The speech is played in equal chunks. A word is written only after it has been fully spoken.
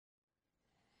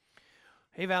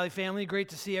Hey Valley family, great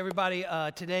to see everybody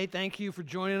today. Thank you for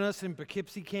joining us in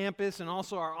Poughkeepsie campus and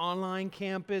also our online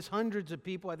campus. Hundreds of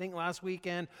people, I think last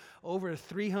weekend, over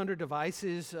 300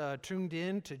 devices tuned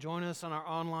in to join us on our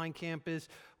online campus.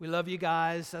 We love you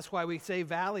guys. That's why we say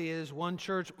Valley is one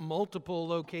church, multiple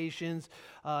locations,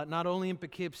 not only in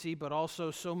Poughkeepsie, but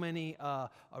also so many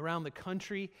around the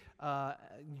country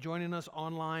joining us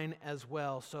online as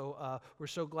well. So we're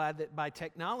so glad that by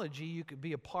technology you could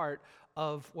be a part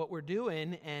of what we're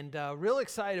doing, and real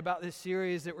excited about this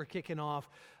series that we're kicking off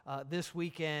this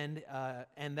weekend,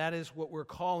 and that is what we're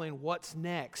calling What's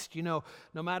Next. You know,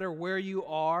 no matter where you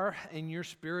are in your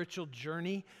spiritual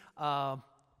journey, I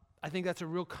think that's a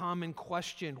real common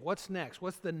question. What's next?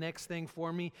 What's the next thing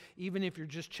for me? Even if you're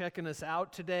just checking us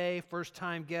out today,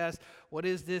 first-time guest, what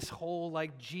is this whole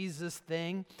like Jesus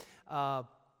thing?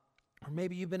 Or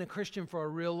maybe you've been a Christian for a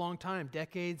real long time,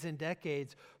 decades and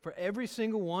decades. For every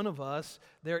single one of us,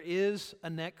 there is a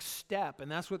next step, and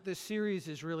that's what this series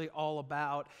is really all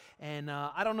about. And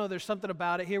I don't know, there's something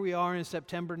about it. Here we are in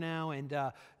September now, and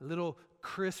a little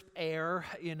crisp air,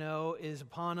 is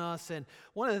upon us. And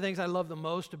one of the things I love the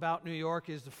most about New York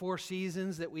is the four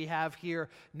seasons that we have here.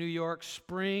 New York: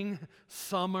 spring,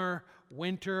 summer,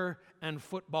 winter, and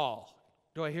football.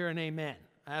 Do I hear an amen?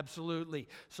 Absolutely.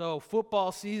 So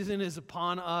football season is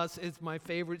upon us. It's my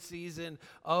favorite season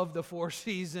of the four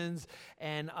seasons.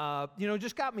 And,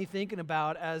 just got me thinking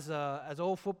about as an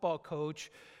old football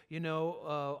coach,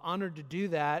 honored to do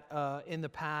that in the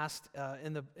past,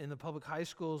 in the public high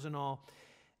schools and all.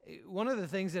 One of the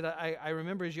things that I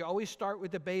remember is you always start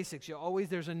with the basics.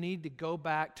 There's a need to go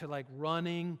back to like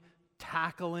running,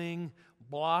 tackling,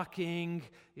 blocking,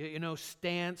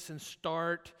 stance and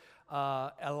start,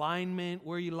 alignment,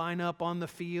 where you line up on the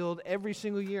field every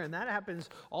single year. And that happens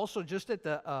also just at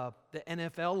the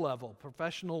NFL level,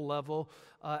 professional level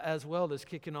as well, that's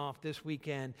kicking off this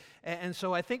weekend. And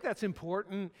so I think that's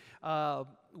important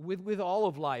with all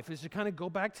of life, is to kind of go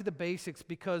back to the basics,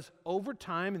 because over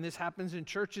time, and this happens in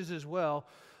churches as well,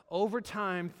 over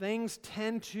time, things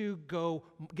tend to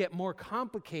get more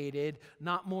complicated,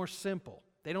 not more simple.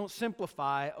 They don't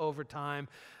simplify over time.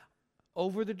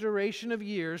 Over the duration of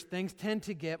years, things tend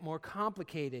to get more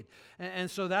complicated. And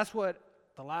so that's what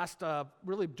the last,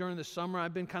 really during the summer,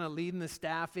 I've been kind of leading the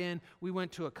staff in. We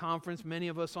went to a conference, many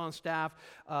of us on staff,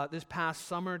 this past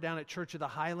summer down at Church of the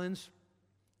Highlands,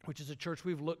 which is a church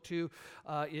we've looked to,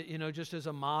 just as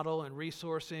a model and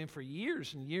resourcing for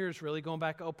years and years, really going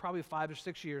back, probably 5 or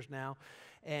 6 years now.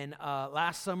 And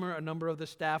last summer, a number of the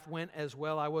staff went as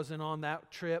well. I wasn't on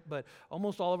that trip, but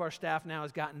almost all of our staff now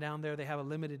has gotten down there. They have a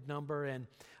limited number. And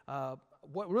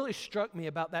what really struck me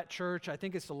about that church, I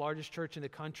think it's the largest church in the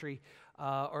country,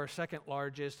 or second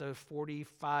largest, of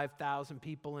 45,000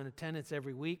 people in attendance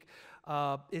every week,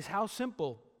 is how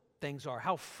simple things are,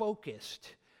 how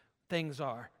focused things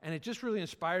are. And it just really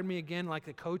inspired me again, like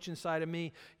the coach inside of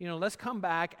me, let's come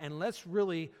back and let's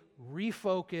really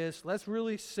refocus, let's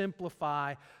really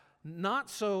simplify,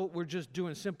 not so we're just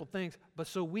doing simple things, but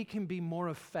so we can be more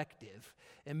effective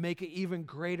and make an even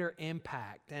greater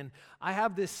impact. And I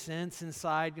have this sense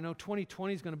inside,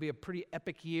 2020 is going to be a pretty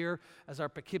epic year as our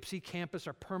Poughkeepsie campus,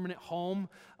 our permanent home,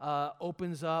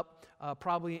 opens up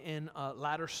probably in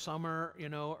latter summer,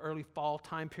 early fall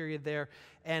time period there.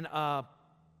 And I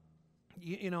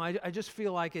just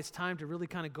feel like it's time to really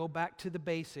kind of go back to the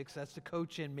basics. That's the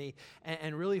coach in me,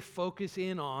 and really focus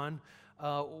in on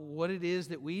what it is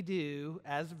that we do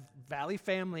as Valley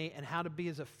family and how to be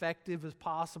as effective as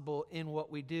possible in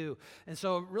what we do. And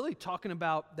so really talking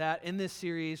about that in this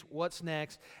series, What's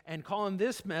Next, and calling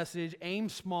this message, Aim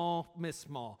Small, Miss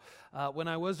Small. When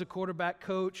I was a quarterback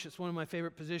coach, it's one of my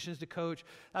favorite positions to coach.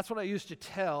 That's what I used to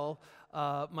tell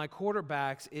my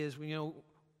quarterbacks is,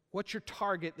 what's your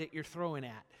target that you're throwing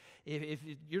at? If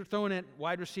you're throwing at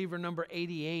wide receiver number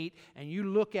 88 and you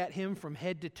look at him from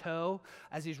head to toe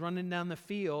as he's running down the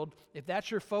field, if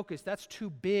that's your focus, that's too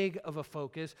big of a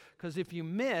focus, because if you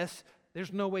miss,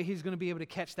 there's no way he's going to be able to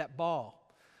catch that ball.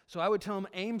 So I would tell him,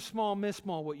 aim small, miss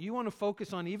small. What you want to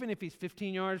focus on, even if he's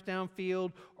 15 yards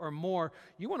downfield or more,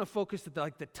 you want to focus at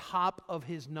the top of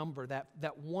his number,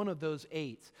 that one of those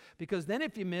eights. Because then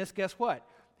if you miss, guess what?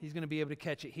 He's going to be able to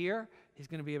catch it here. He's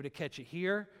going to be able to catch it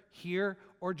here,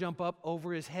 or jump up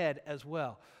over his head as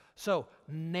well. So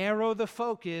narrow the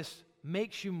focus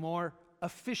makes you more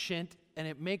efficient, and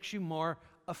it makes you more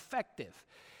effective.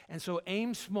 And so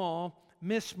aim small,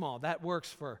 miss small. That works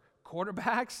for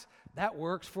quarterbacks. That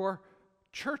works for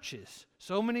churches.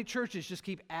 So many churches just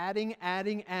keep adding.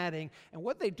 And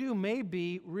what they do may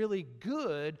be really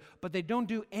good, but they don't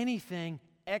do anything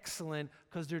excellent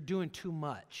because they're doing too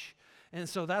much. And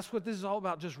so that's what this is all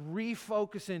about, just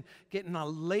refocusing, getting a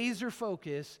laser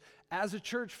focus as a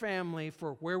church family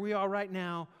for where we are right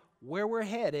now, where we're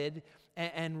headed,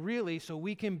 and really so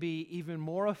we can be even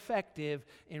more effective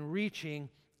in reaching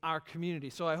our community.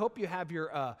 So I hope you have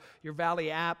your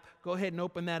Valley app. Go ahead and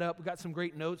open that up. We've got some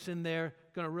great notes in there.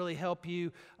 Going to really help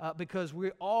you because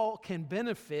we all can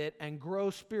benefit and grow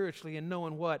spiritually in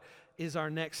knowing what is our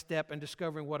next step and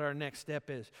discovering what our next step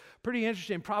is. Pretty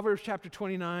interesting. Proverbs chapter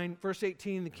 29, verse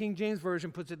 18, the King James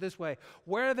Version puts it this way: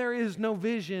 where there is no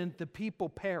vision, the people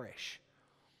perish.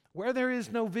 Where there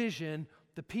is no vision,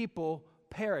 the people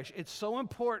perish. It's so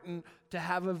important to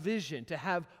have a vision, to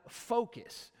have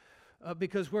focus,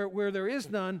 because where there is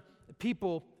none,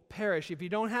 people perish. If you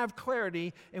don't have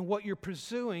clarity in what you're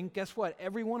pursuing, guess what?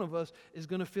 Every one of us is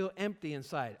going to feel empty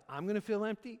inside. I'm going to feel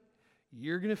empty.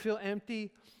 You're going to feel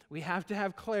empty. We have to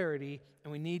have clarity,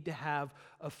 and we need to have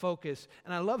a focus.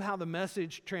 And I love how the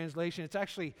Message translation, it's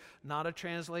actually not a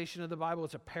translation of the Bible,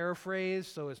 it's a paraphrase,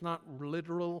 so it's not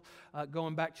literal,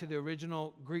 going back to the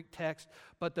original Greek text.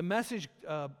 But the Message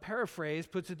paraphrase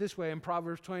puts it this way in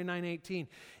Proverbs 29:18.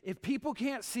 If people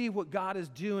can't see what God is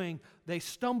doing, they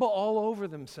stumble all over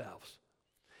themselves.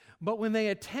 But when they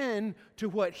attend to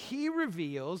what He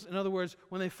reveals, in other words,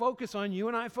 when they focus on, you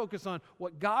and I focus on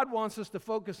what God wants us to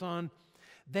focus on,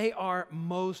 they are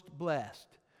most blessed.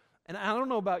 And I don't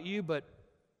know about you, but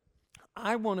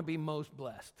I want to be most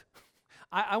blessed.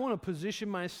 I want to position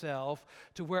myself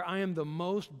to where I am the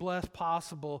most blessed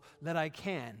possible that I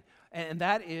can. And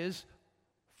that is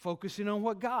focusing on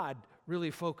what God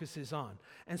really focuses on.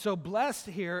 And so blessed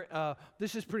here,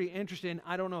 this is pretty interesting.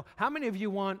 I don't know. How many of you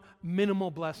want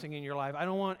minimal blessing in your life? I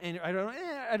don't want any, I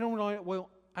don't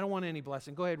want any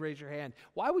blessing. Go ahead, raise your hand.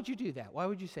 Why would you do that? Why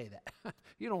would you say that?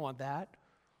 You don't want that.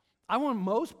 I want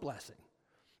most blessing.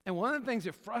 And one of the things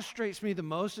that frustrates me the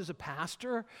most as a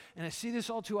pastor, and I see this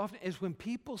all too often, is when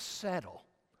people settle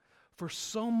for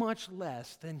so much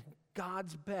less than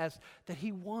God's best that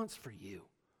He wants for you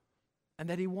and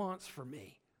that He wants for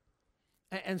me.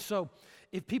 And so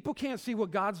if people can't see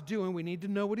what God's doing, we need to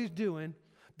know what He's doing.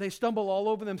 They stumble all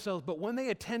over themselves. But when they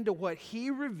attend to what He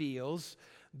reveals,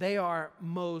 they are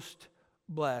most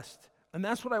blessed. And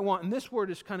that's what I want. And this word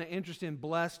is kind of interesting,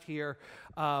 blessed here.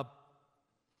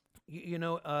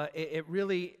 It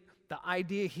really, the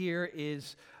idea here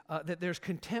is that there's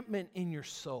contentment in your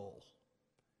soul.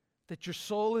 That your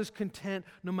soul is content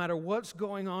no matter what's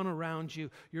going on around you.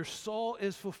 Your soul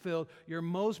is fulfilled. You're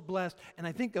most blessed. And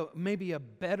I think maybe a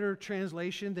better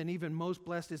translation than even most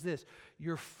blessed is this: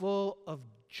 you're full of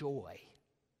joy.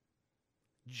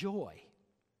 Joy.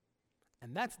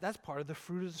 And that's part of the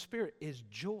fruit of the Spirit, is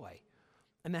joy.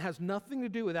 And that has nothing to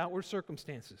do with outward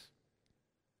circumstances.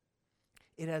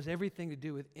 It has everything to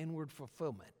do with inward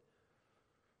fulfillment.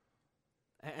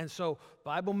 And so the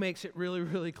Bible makes it really,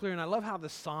 really clear. And I love how the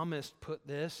psalmist put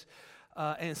this.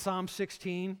 In Psalm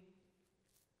 16,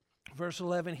 verse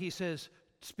 11, he says,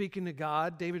 speaking to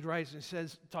God, David writes and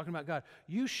says, talking about God,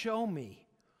 you'll show me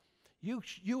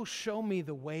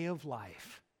the way of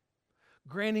life,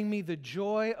 granting me the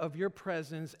joy of your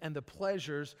presence and the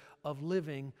pleasures of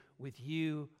living with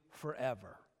you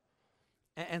forever.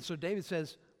 And so David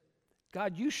says,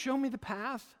 God, you show me the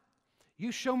path.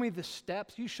 You show me the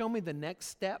steps. You show me the next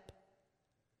step.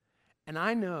 And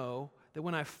I know that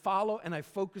when I follow and I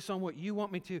focus on what you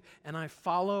want me to, and I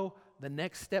follow the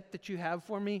next step that you have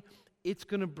for me, it's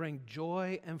going to bring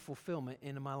joy and fulfillment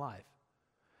into my life.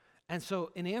 And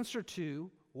so in answer to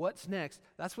what's next,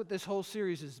 that's what this whole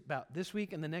series is about. This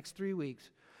week and the next 3 weeks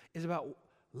is about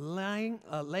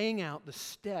laying out the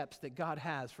steps that God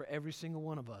has for every single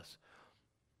one of us.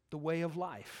 The way of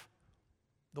life.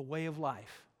 The way of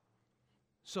life.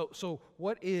 So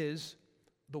what is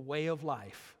the way of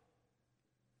life?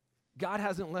 God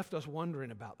hasn't left us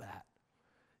wondering about that.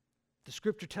 The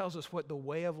Scripture tells us what the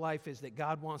way of life is that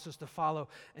God wants us to follow.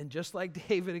 And just like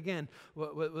David, again,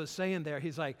 what was saying there,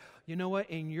 he's like, you know what?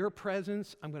 In your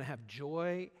presence, I'm going to have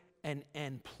joy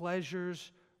and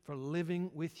pleasures for living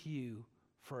with you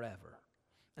forever.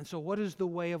 And so what is the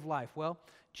way of life? Well,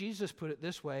 Jesus put it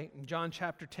this way. In John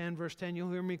chapter 10, verse 10,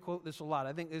 you'll hear me quote this a lot.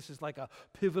 I think this is like a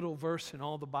pivotal verse in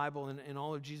all the Bible and in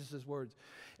all of Jesus' words,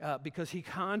 because he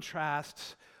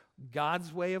contrasts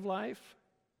God's way of life,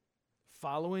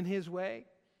 following his way,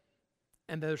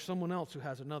 and there's someone else who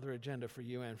has another agenda for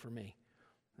you and for me.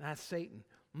 And that's Satan.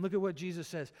 And look at what Jesus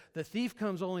says. The thief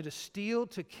comes only to steal,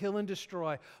 to kill, and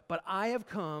destroy. But I have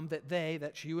come that they,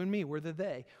 that's you and me, we're the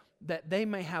they, that they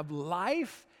may have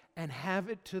life and have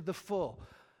it to the full.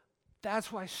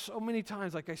 That's why so many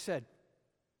times, like I said,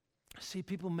 I see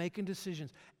people making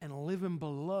decisions and living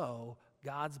below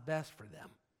God's best for them.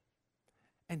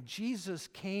 And Jesus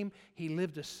came, he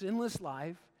lived a sinless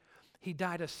life, he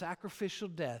died a sacrificial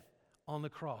death on the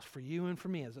cross for you and for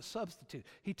me as a substitute.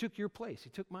 He took your place, he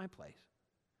took my place.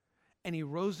 And he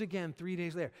rose again 3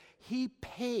 days later. He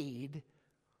paid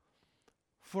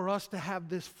for us to have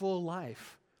this full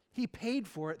life. He paid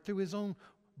for it through his own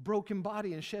broken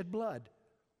body and shed blood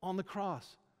on the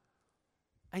cross.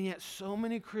 And yet so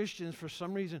many Christians, for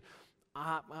some reason,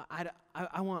 I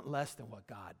want less than what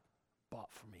God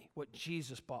bought for me, what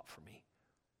Jesus bought for me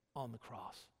on the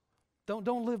cross.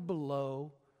 Don't live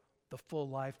below the full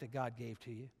life that God gave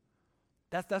to you.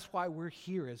 That's why we're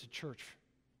here as a church.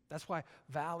 That's why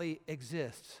Valley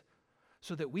exists,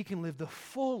 so that we can live the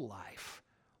full life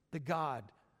that God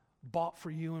bought for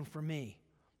you and for me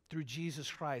through Jesus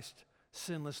Christ's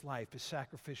sinless life, his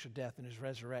sacrificial death, and his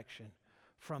resurrection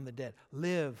from the dead.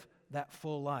 Live that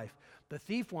full life. The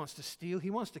thief wants to steal, he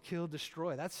wants to kill,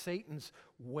 destroy. That's Satan's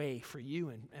way for you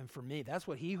and for me. That's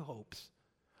what he hopes.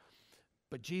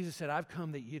 But Jesus said, I've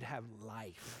come that you'd have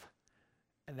life,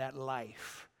 and that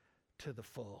life to the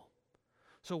full.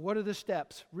 So what are the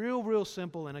steps? Real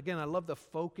simple. And again, I love the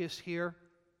focus here.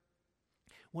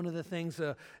 One of the things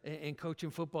in coaching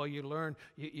football you learn,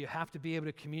 you have to be able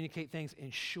to communicate things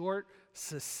in short,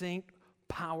 succinct,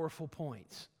 powerful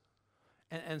points.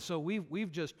 And so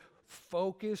we've just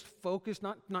focused,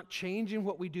 not changing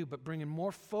what we do, but bringing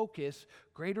more focus,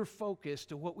 greater focus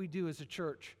to what we do as a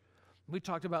church. We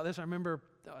talked about this. I remember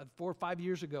 4 or 5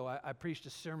 years ago, I preached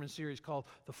a sermon series called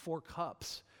The Four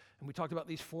Cups. And we talked about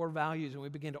these 4 values, and we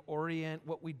began to orient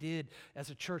what we did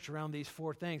as a church around these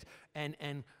 4 things.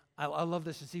 And I love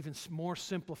this. It's even more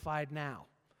simplified now.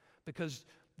 Because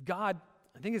God,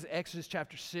 I think it's Exodus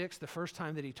chapter 6, the first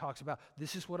time that he talks about,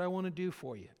 this is what I want to do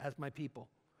for you as my people.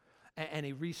 And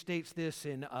he restates this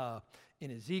in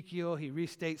Ezekiel. He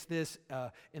restates this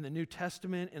in the New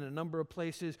Testament in a number of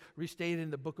places, restated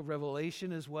in the book of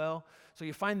Revelation as well. So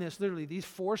you find this literally, these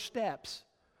 4 steps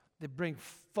that bring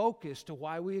focus to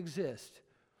why we exist,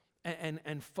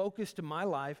 and focus to my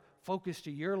life, focus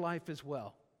to your life as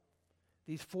well.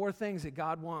 These 4 things that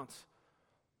God wants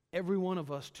every one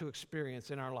of us to experience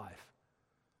in our life.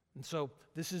 And so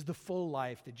this is the full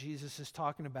life that Jesus is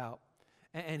talking about.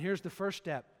 And here's the first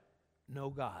step. Know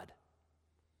God.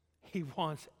 He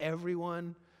wants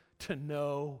everyone to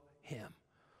know him.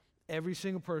 Every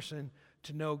single person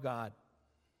to know God.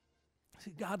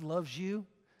 See, God loves you.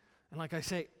 And like I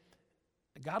say,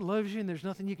 God loves you and there's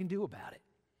nothing you can do about it.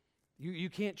 You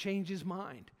can't change his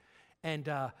mind. And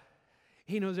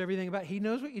he knows everything about it. He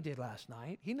knows what you did last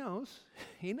night. He knows.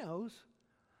 He knows.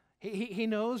 He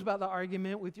knows about the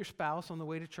argument with your spouse on the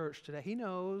way to church today. He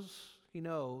knows. He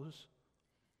knows.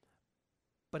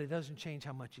 But it doesn't change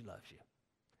how much he loves you.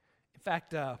 In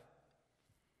fact,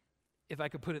 if I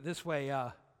could put it this way,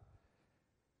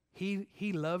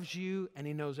 he loves you and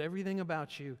he knows everything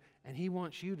about you, and he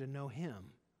wants you to know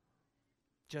him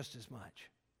just as much.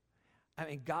 I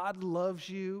mean, God loves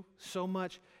you so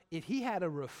much. If he had a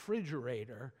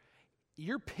refrigerator,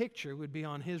 your picture would be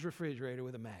on his refrigerator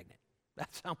with a magnet.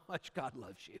 That's how much God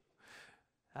loves you.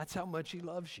 That's how much he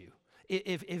loves you.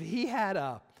 If he had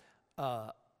a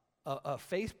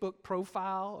Facebook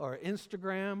profile or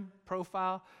Instagram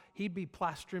profile, he'd be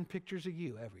plastering pictures of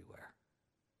you everywhere.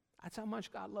 That's how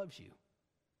much God loves you.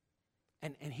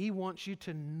 And he wants you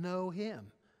to know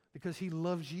him because he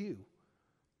loves you.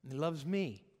 And he loves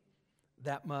me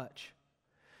that much.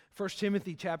 1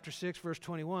 Timothy chapter 6, verse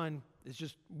 21 is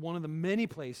just one of the many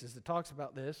places that talks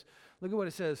about this. Look at what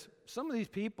it says. Some of these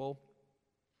people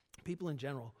in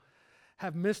general,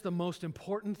 have missed the most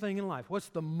important thing in life. What's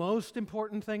the most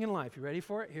important thing in life? You ready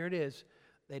for it? Here it is.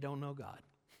 They don't know God.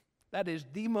 That is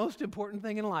the most important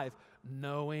thing in life,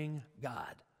 knowing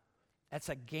God. That's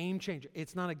a game changer.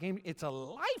 It's not a game, it's a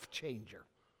life changer.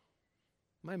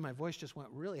 My voice just went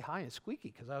really high and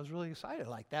squeaky because I was really excited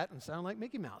like that and sounded like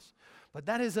Mickey Mouse. But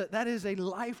that is a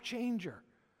life changer.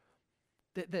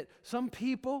 That some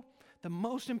people, the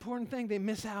most important thing they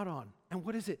miss out on. And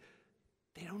what is it?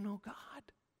 They don't know God.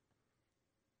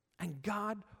 And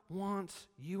God wants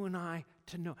you and I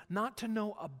to know, not to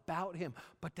know about him,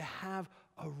 but to have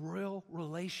a real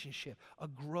relationship, a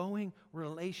growing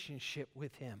relationship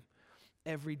with him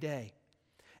every day.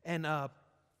 And,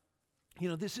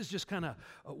 this is just kind of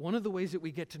one of the ways that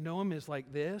we get to know him is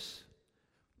like this,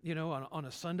 on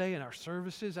a Sunday in our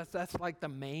services. That's like the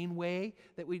main way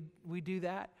that we do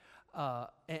that.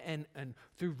 And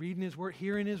through reading his word,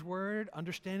 hearing his word,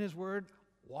 understanding his word,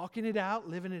 walking it out,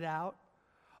 living it out.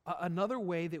 Another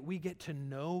way that we get to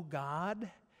know God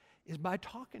is by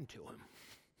talking to him.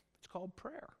 It's called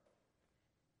prayer.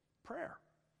 Prayer.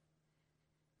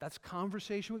 That's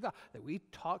conversation with God, that we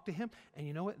talk to him, and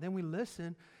you know what? Then we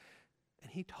listen,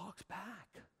 and he talks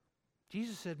back.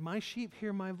 Jesus said, my sheep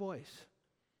hear my voice.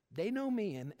 They know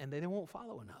me, and they won't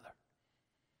follow another.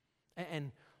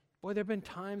 And boy, there have been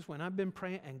times when I've been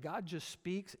praying, and God just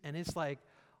speaks, and it's like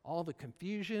all the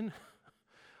confusion,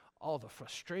 all the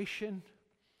frustration,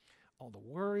 all the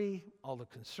worry, all the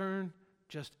concern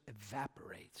just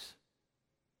evaporates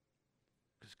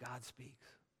because God speaks.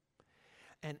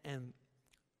 And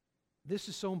this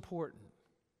is so important,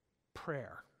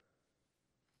 prayer.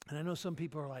 And I know some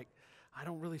people are like, I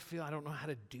don't know how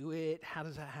to do it. How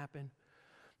does that happen?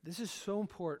 This is so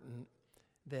important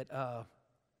that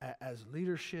as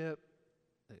leadership,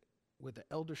 with the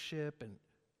eldership and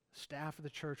staff of the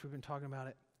church, we've been talking about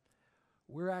it.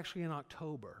 We're actually in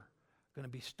October going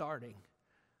to be starting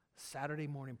Saturday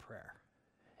morning prayer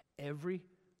every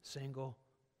single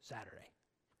Saturday.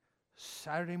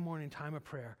 Saturday morning time of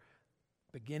prayer,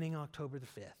 beginning October the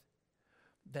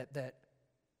 5th. That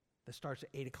starts at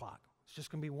 8 o'clock. It's just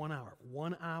going to be 1 hour.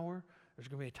 1 hour, there's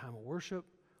going to be a time of worship.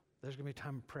 There's going to be a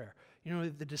time of prayer. You know,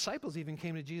 the disciples even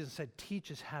came to Jesus and said,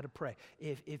 teach us how to pray.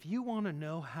 If you want to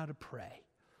know how to pray,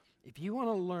 if you want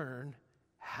to learn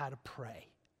how to pray,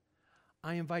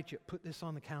 I invite you, put this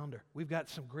on the calendar. We've got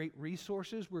some great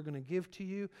resources we're going to give to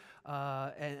you,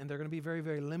 and they're going to be very,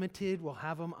 very limited. We'll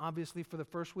have them, obviously, for the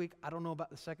first week. I don't know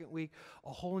about the second week.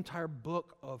 A whole entire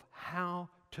book of how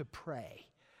to pray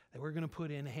that we're going to put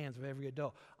in the hands of every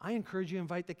adult. I encourage you to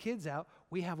invite the kids out.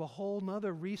 We have a whole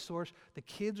nother resource. The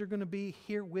kids are going to be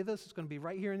here with us. It's going to be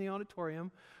right here in the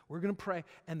auditorium. We're going to pray.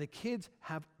 And the kids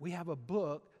we have a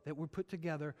book that we put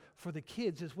together for the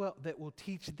kids as well that will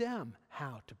teach them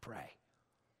how to pray.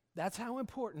 That's how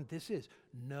important this is,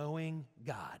 knowing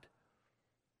God.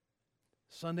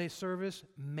 Sunday service,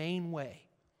 main way.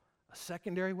 A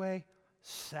secondary way,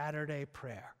 Saturday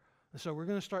prayer. And so we're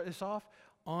going to start this off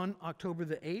on October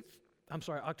the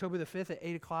 5th at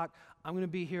 8 o'clock. I'm going to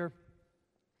be here.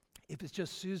 If it's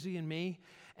just Susie and me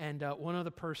and one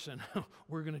other person,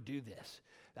 we're going to do this.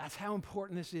 That's how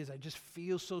important this is. I just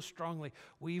feel so strongly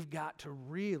we've got to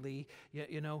really,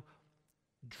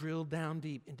 drill down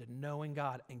deep into knowing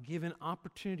God and give an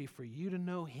opportunity for you to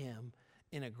know him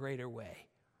in a greater way.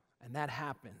 And that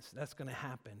happens. That's going to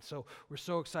happen. So we're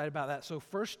so excited about that. So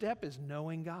first step is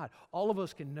knowing God. All of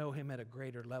us can know him at a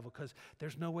greater level because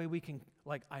there's no way we can,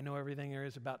 I know everything there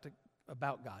is about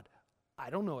God.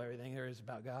 I don't know everything there is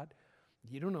about God.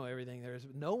 You don't know everything there is.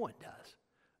 No one does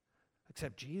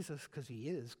except Jesus because he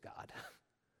is God.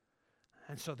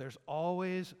 And so there's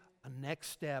always a next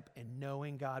step in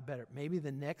knowing God better. Maybe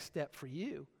the next step for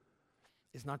you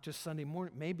is not just Sunday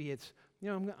morning. Maybe it's,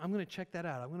 I'm going to check that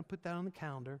out. I'm going to put that on the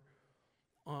calendar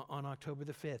on October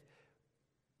the 5th.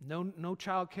 No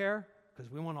child care,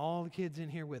 because we want all the kids in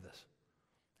here with us.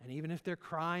 And even if they're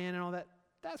crying and all that,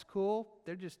 that's cool.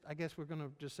 I guess we're going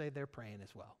to just say they're praying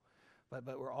as well.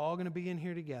 But we're all going to be in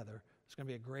here together. It's going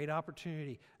to be a great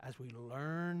opportunity as we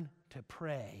learn to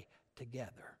pray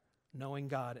together, knowing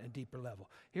God at a deeper level.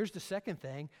 Here's the second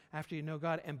thing after you know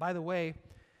God. And by the way,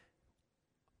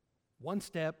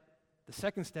 the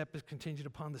second step is contingent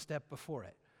upon the step before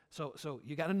it. So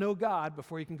you got to know God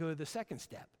before you can go to the second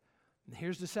step. And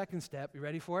here's the second step. You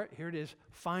ready for it? Here it is.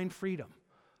 Find freedom.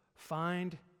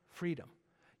 Find freedom.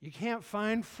 You can't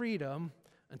find freedom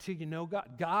until you know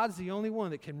God. God's the only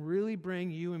one that can really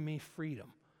bring you and me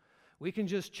freedom. We can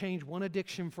just change one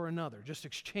addiction for another, just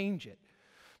exchange it.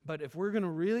 But if we're going to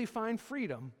really find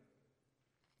freedom,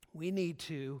 we need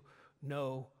to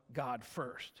know God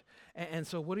first. And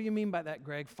so what do you mean by that,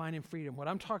 Greg, finding freedom? What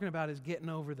I'm talking about is getting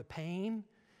over the pain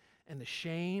and the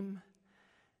shame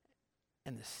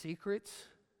and the secrets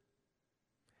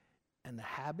and the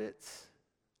habits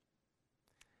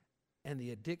and the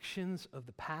addictions of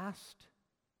the past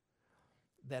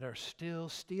that are still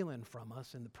stealing from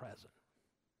us in the present.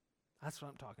 That's what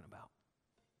I'm talking about.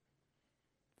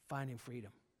 Finding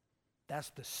freedom.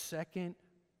 That's the second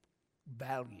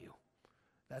value.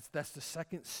 That's the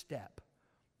second step.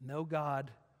 Know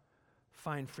God,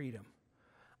 find freedom.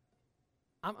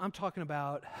 I'm talking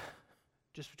about,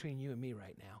 just between you and me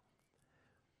right now,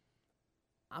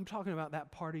 I'm talking about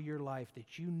that part of your life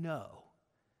that you know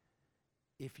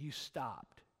if you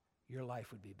stopped, your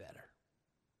life would be better.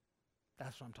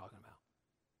 That's what I'm talking about.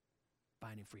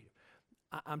 Finding freedom.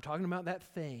 I'm talking about that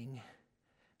thing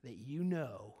that you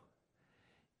know,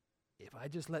 if I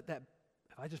just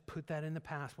put that in the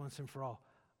past once and for all,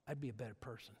 I'd be a better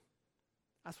person.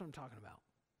 That's what I'm talking about.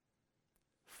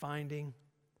 Finding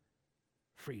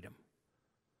freedom.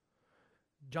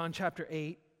 John chapter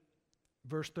 8,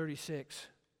 verse 36,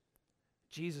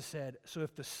 Jesus said, so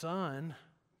if the Son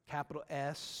capital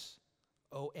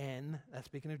S-O-N. That's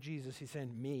speaking of Jesus. He's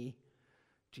saying me.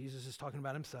 Jesus is talking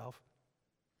about himself.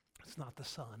 It's not the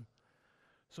Son.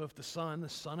 So if the Son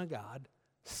of God,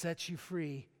 sets you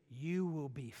free, you will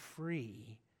be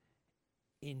free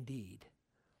indeed.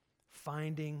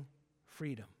 Finding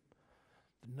freedom.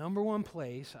 The number one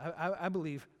place, I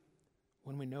believe,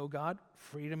 when we know God,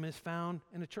 freedom is found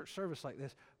in a church service like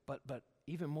this. But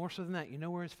even more so than that, you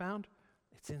know where it's found?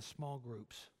 It's in small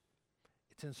groups.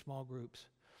 It's in small groups.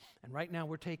 And right now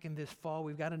we're taking this fall,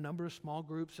 we've got a number of small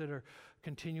groups that are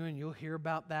continuing. You'll hear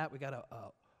about that. We got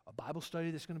a Bible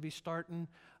study that's going to be starting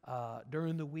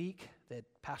during the week that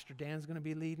Pastor Dan's going to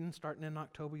be leading, starting in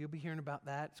October. You'll be hearing about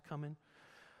that. It's coming.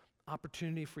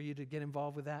 Opportunity for you to get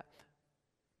involved with that.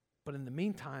 But in the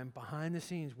meantime, behind the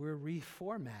scenes, we're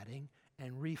reformatting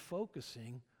and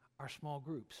refocusing our small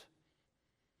groups.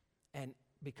 And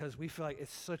because we feel like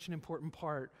it's such an important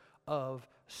part of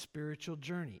spiritual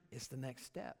journey, it's the next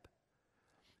step.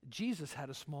 Jesus had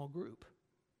a small group.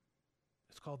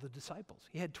 It's called the disciples.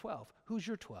 He had 12. Who's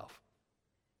your 12?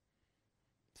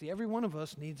 See, every one of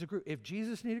us needs a group. If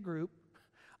Jesus needed a group,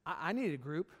 I need a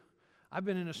group. I've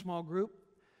been in a small group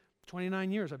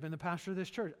 29 years. I've been the pastor of this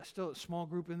church. Still a small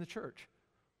group in the church.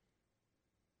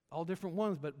 All different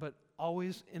ones, but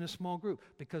always in a small group.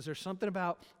 Because there's something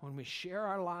about when we share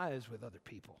our lives with other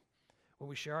people, when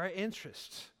we share our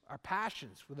interests, our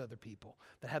passions with other people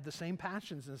that have the same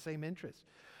passions and the same interests,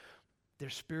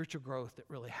 there's spiritual growth that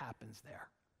really happens there.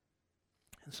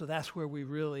 And so that's where we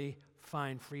really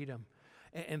find freedom.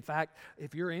 In fact,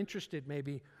 if you're interested,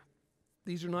 maybe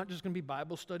these are not just going to be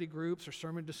Bible study groups or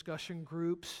sermon discussion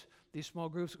groups. These small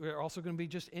groups are also going to be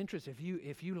just interest. If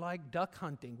you like duck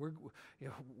hunting,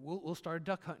 we'll start a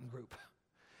duck hunting group.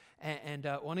 And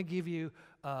I want to give you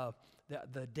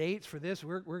the dates for this.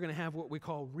 We're going to have what we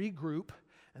call Regroup,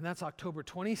 and that's October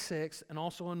 26th and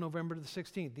also on November the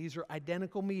 16th. These are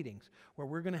identical meetings where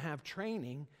we're going to have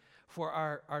training for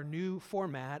our new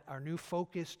format, our new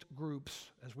focused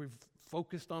groups, as we've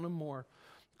focused on them more,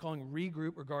 calling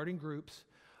Regroup regarding groups.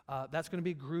 That's going to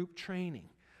be group training.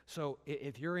 So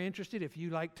if you're interested, if you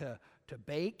like to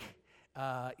bake,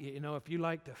 if you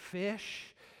like to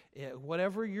fish,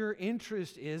 whatever your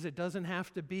interest is, it doesn't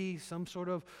have to be some sort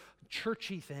of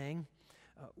churchy thing.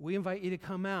 We invite you to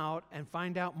come out and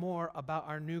find out more about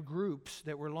our new groups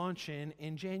that we're launching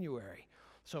in January.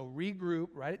 So Regroup,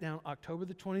 write it down, October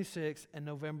the 26th and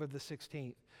November the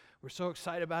 16th. We're so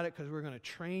excited about it because we're going to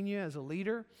train you as a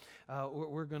leader.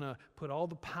 We're going to put all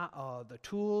the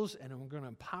tools, and we're going to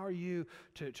empower you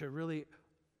to really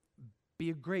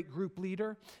be a great group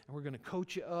leader. And we're going to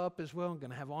coach you up as well. We're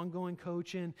going to have ongoing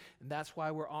coaching. And that's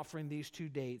why we're offering these two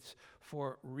dates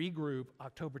for Regroup,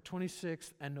 October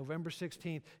 26th and November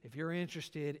 16th. If you're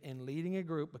interested in leading a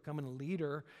group, becoming a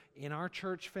leader in our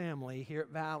church family here at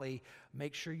Valley,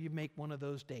 make sure you make one of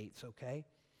those dates, okay?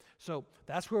 So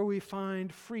that's where we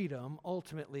find freedom,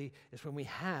 ultimately, is when we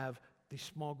have these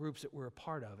small groups that we're a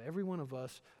part of. Every one of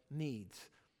us needs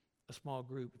a small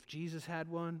group. If Jesus had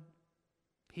one,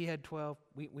 he had 12,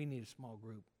 we need a small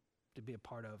group to be a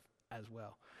part of as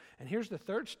well. And here's the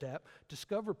third step,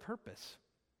 discover purpose.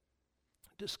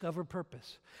 Discover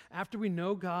purpose. After we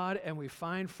know God and we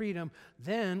find freedom,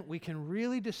 then we can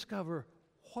really discover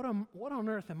what on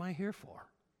earth am I here for?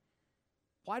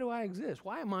 Why do I exist?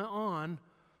 Why am I on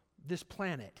this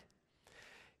planet?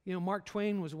 You know, Mark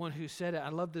Twain was the one who said it. I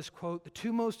love this quote. The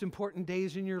two most important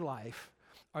days in your life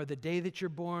are the day that you're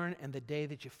born and the day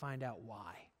that you find out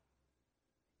why.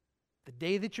 The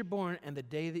day that you're born and the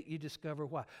day that you discover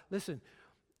why. Listen,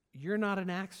 you're not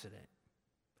an accident.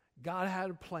 God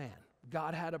had a plan.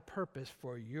 God had a purpose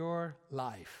for your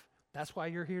life. That's why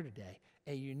you're here today.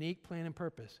 A unique plan and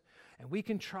purpose. And we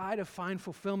can try to find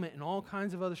fulfillment in all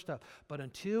kinds of other stuff. But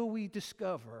until we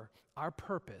discover our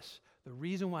purpose, the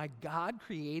reason why God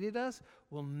created us,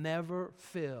 will never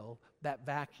fill that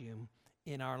vacuum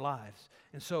in our lives.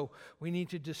 And so we need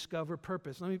to discover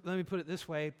purpose. Let me put it this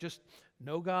way. Just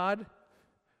know God,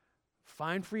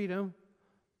 find freedom,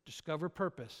 discover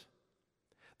purpose.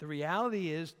 The reality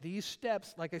is these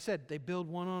steps, like I said, they build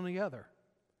one on the other.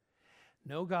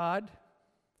 Know God,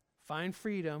 find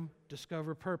freedom,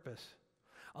 discover purpose.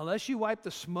 Unless you wipe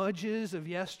the smudges of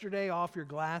yesterday off your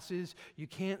glasses, you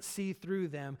can't see through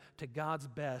them to God's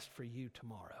best for you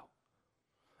tomorrow.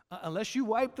 Unless you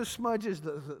wipe the smudges,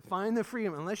 find the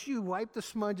freedom, unless you wipe the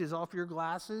smudges off your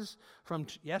glasses from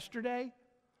yesterday,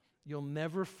 you'll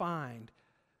never find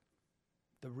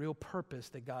the real purpose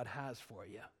that God has for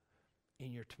you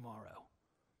in your tomorrow.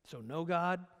 So know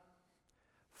God,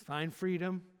 find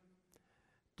freedom,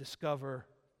 discover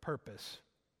purpose.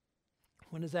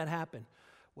 When does that happen?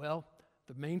 Well,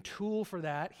 The main tool for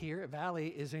that here at Valley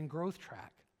is in Growth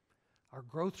Track, our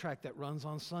Growth Track that runs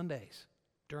on Sundays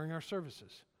during our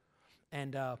services.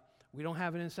 And we don't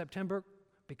have it in September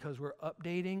because we're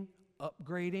updating,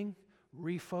 upgrading,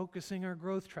 refocusing our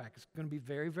Growth Track. It's going to be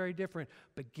very, very different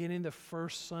beginning the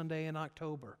first Sunday in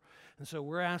October. And so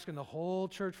we're asking the whole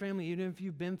church family, even if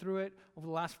you've been through it over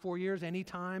the last 4 years,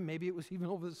 anytime, maybe it was even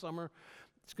over the summer,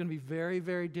 it's going to be very,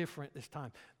 very different this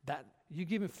time. That you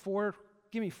give me 4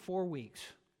 weeks,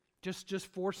 just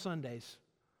 4 Sundays,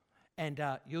 and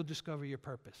you'll discover your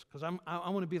purpose. Because I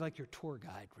want to be like your tour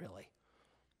guide, really.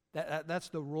 That's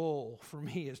the role for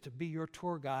me, is to be your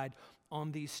tour guide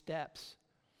on these steps.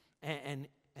 And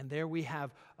there we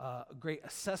have a great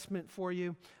assessment for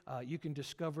you. You can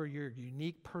discover your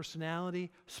unique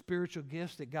personality, spiritual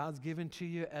gifts that God's given to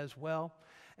you as well.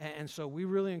 And so we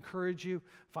really encourage you,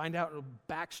 find out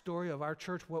a backstory of our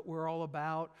church, what we're all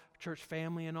about, church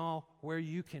family and all, where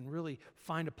you can really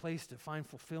find a place to find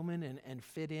fulfillment and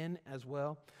fit in as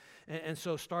well. And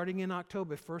so starting in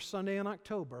October, first Sunday in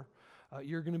October,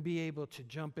 you're going to be able to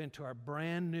jump into our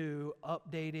brand new,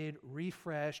 updated,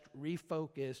 refreshed,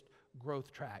 refocused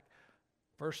Growth Track.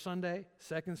 First Sunday,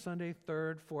 second Sunday,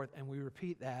 third, fourth, and we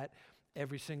repeat that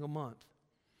every single month.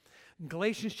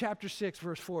 Galatians chapter 6,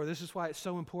 verse 4, this is why it's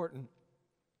so important.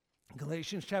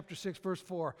 Galatians chapter 6, verse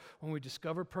 4, when we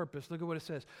discover purpose, look at what it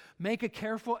says. Make a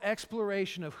careful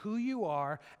exploration of who you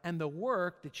are and the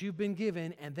work that you've been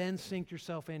given, and then sink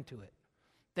yourself into it.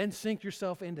 Then sink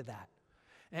yourself into that.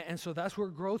 And so that's where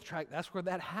Growth Track, that's where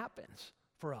that happens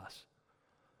for us.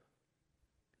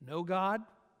 Know God,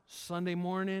 Sunday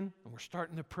morning, and we're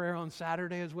starting the prayer on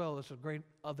Saturday as well. It's a great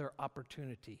other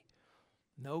opportunity.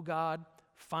 Know God,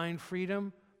 find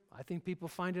freedom. I think people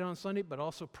find it on Sunday, but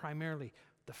also primarily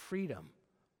the freedom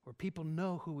where people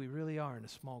know who we really are in a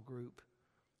small group,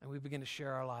 and we begin to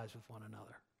share our lives with one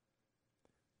another.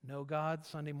 Know God,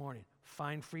 Sunday morning.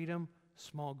 Find freedom,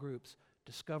 small groups.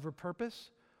 Discover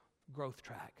purpose, Growth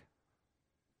Track.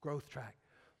 Growth Track.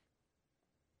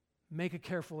 Make a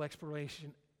careful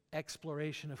exploration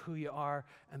of who you are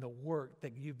and the work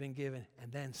that you've been given,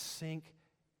 and then sink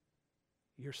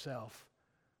yourself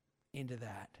into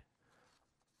that.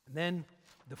 And then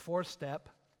the fourth step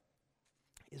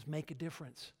is make a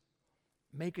difference.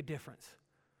 Make a difference.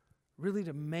 Really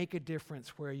to make a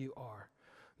difference where you are.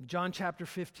 John chapter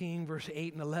 15, verse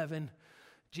 8 and 11,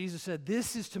 Jesus said,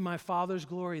 "This is to my Father's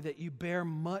glory that you bear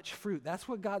much fruit." That's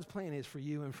what God's plan is for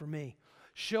you and for me.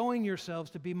 Showing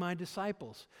yourselves to be my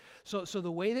disciples. So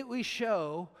the way that we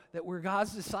show that we're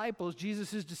God's disciples,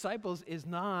 Jesus' disciples, is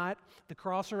not the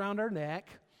cross around our neck.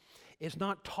 It's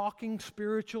not talking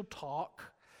spiritual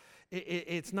talk.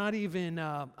 It's not even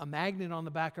a magnet on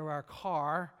the back of our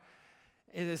car.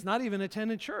 It's not even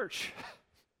attending church.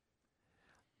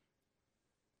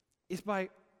 It's by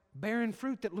bearing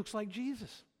fruit that looks like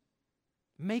Jesus,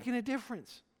 making a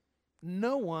difference.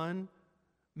 No one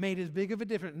made as big of a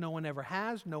difference. No one ever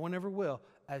has, no one ever will,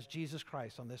 as Jesus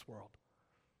Christ on this world.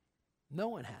 No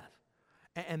one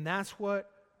has. And that's what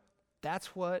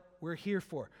we're here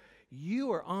for.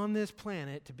 You are on this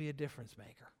planet to be a difference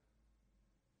maker.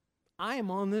 I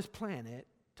am on this planet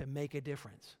to make a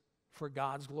difference for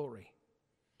God's glory.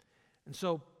 And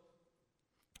so,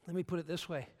 let me put it this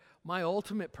way. My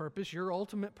ultimate purpose, your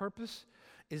ultimate purpose,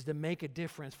 is to make a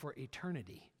difference for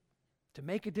eternity. To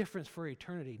make a difference for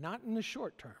eternity, not in the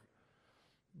short term,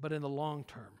 but in the long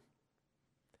term.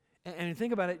 And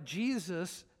think about it,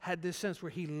 Jesus had this sense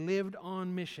where he lived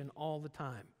on mission all the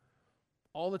time.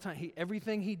 All the time.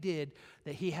 Everything he did,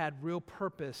 that he had real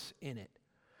purpose in it.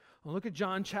 Well, look at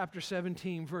John chapter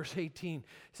 17, verse 18. It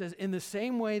says, "In the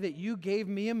same way that you gave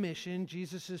me a mission,"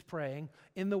 Jesus is praying,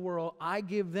 "in the world, I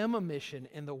give them a mission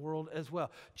in the world as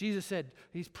well." Jesus said,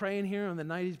 he's praying here on the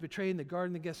night he's betrayed in the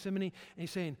Garden of Gethsemane, and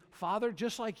he's saying, "Father,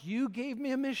 just like you gave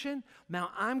me a mission,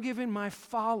 now I'm giving my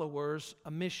followers a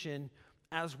mission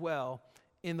as well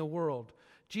in the world."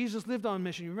 Jesus lived on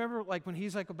mission. You remember like when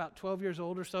he's like about 12 years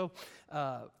old or so,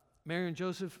 Mary and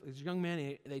Joseph, as a young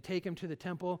man, they take him to the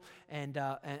temple, and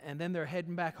then they're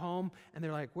heading back home, and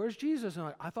they're like, "Where's Jesus?" And I'm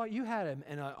like, "I thought you had him."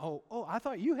 And I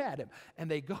thought you had him. And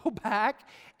they go back,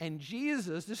 and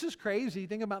Jesus, this is crazy,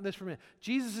 think about this for a minute.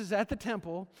 Jesus is at the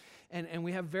temple, and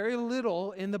we have very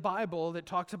little in the Bible that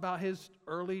talks about his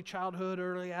early childhood,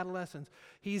 early adolescence.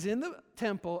 He's in the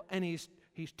temple, and he's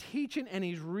teaching and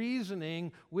he's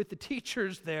reasoning with the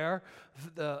teachers there,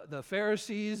 the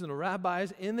Pharisees and the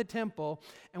rabbis in the temple.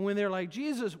 And when they're like,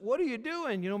 "Jesus, what are you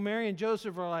doing?" Mary and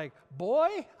Joseph are like,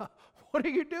 "Boy, what are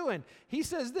you doing?" He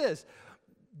says this,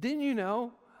 "Didn't you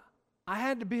know I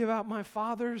had to be about my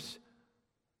Father's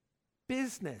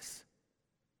business?"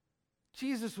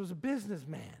 Jesus was a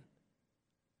businessman.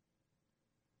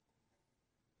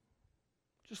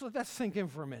 Just let that sink in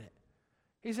for a minute.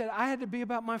 He said, I had to be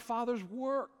about my Father's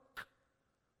work,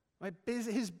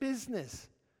 his business,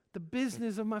 the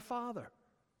business of my Father.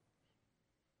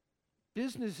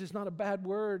 Business is not a bad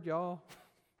word, y'all.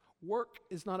 Work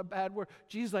is not a bad word.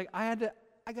 Jesus is like, I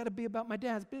got to be about my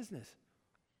dad's business.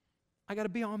 I got to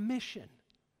be on mission.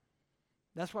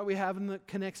 That's why we have the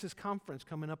Connexus conference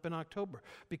coming up in October,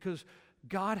 because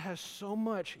God has so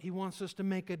much he wants us to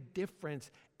make a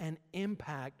difference and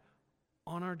impact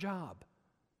on our job,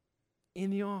 in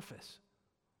the office,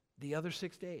 the other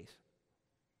 6 days.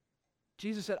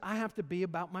 Jesus said, I have to be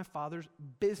about my Father's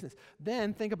business.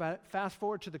 Then, think about it, fast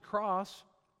forward to the cross.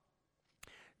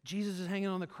 Jesus is hanging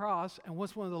on the cross, and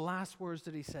what's one of the last words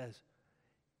that he says?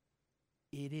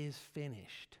 It is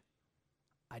finished.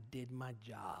 I did my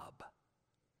job.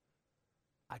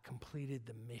 I completed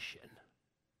the mission.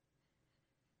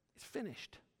 It's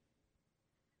finished.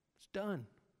 It's done.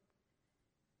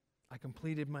 I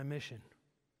completed my mission.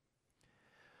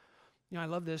 You know, I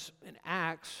love this. In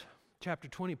Acts chapter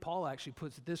 20, Paul actually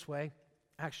puts it this way.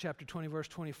 Acts chapter 20, verse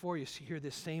 24, you hear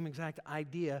this same exact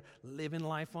idea, living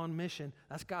life on mission.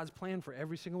 That's God's plan for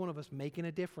every single one of us, making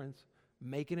a difference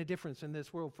in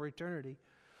this world for eternity.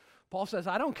 Paul says,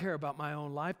 I don't care about my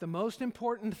own life. The most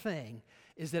important thing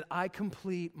is that I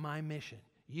complete my mission.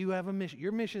 You have a mission.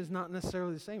 Your mission is not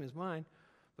necessarily the same as mine,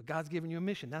 but God's given you a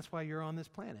mission. That's why you're on this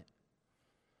planet.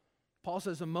 Paul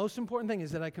says the most important thing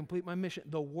is that I complete my mission.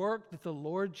 The work that the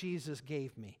Lord Jesus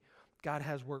gave me. God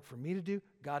has work for me to do.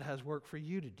 God has work for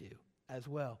you to do as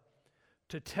well.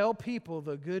 To tell people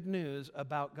the good news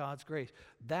about God's grace.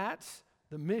 That's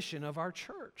the mission of our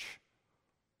church.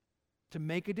 To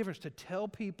make a difference, to tell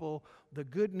people the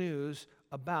good news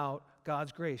about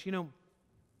God's grace. You know,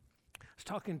 I was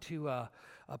talking to a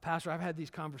pastor. I've had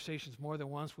these conversations more than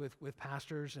once with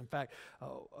pastors. In fact,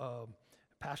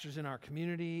 pastors in our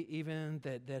community even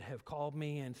that have called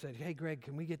me and said, hey, Greg,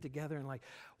 can we get together? And like,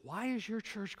 why is your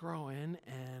church growing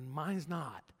and mine's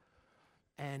not?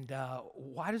 And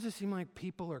why does it seem like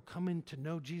people are coming to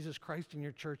know Jesus Christ in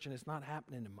your church and it's not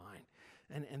happening in mine?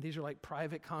 And these are like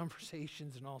private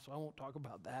conversations and all, so I won't talk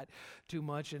about that too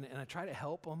much. And I try to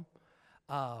help them.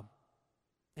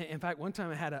 In fact, one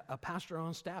time I had a pastor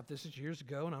on staff. This is years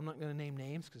ago, and I'm not going to name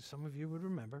names because some of you would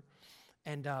remember.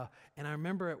 And I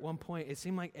remember at one point, it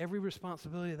seemed like every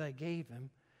responsibility that I gave him,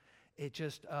 it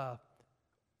just,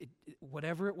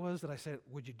 whatever it was that I said,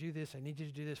 would you do this? I need you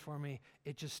to do this for me.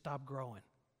 It just stopped growing.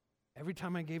 Every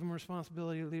time I gave him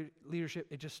responsibility, leadership,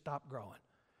 it just stopped growing.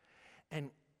 And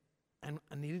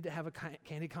I needed to have a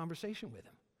candid conversation with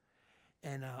him.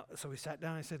 And so we sat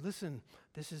down and I said, listen,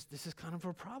 this is kind of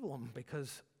a problem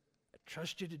because I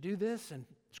trust you to do this and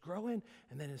it's growing.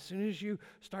 And then as soon as you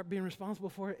start being responsible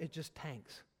for it, it just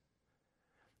tanks.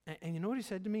 And you know what he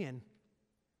said to me? And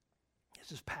it's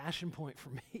this passion point for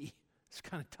me. It's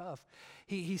kind of tough.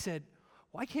 He said,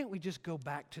 why can't we just go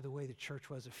back to the way the church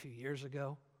was a few years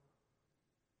ago?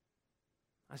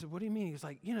 I said, what do you mean? He was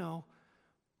like, you know,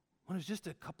 when it was just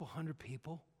a couple hundred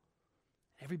people,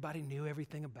 everybody knew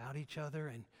everything about each other,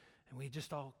 and we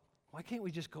just all, why can't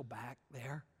we just go back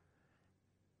there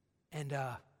and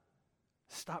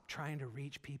stop trying to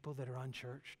reach people that are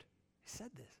unchurched? He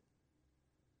said this.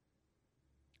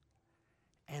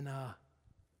 And I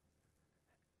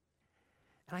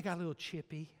got a little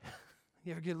chippy.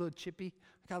 You ever get a little chippy?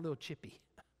 I got a little chippy.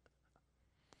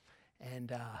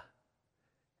 And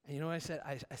you know what I said?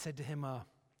 I said to him,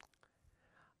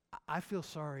 I feel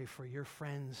sorry for your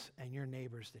friends and your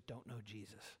neighbors that don't know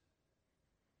Jesus,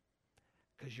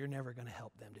 because you're never going to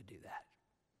help them to do that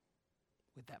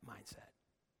with that mindset.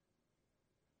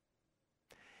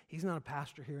 He's not a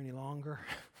pastor here any longer,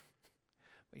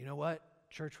 but you know what?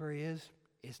 Church where he is,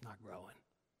 it's not growing.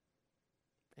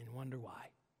 And wonder why.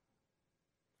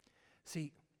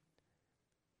 See,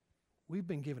 we've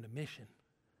been given a mission.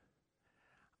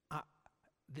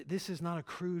 This is not a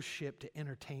cruise ship to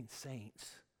entertain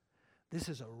saints. This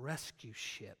is a rescue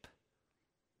ship.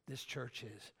 This church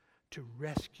is to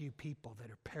rescue people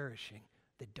that are perishing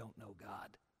that don't know God.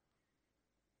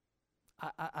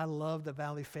 I love the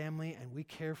Valley family, and we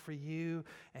care for you,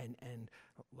 and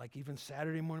like even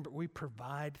Saturday morning, but we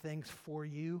provide things for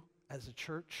you as a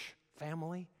church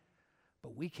family,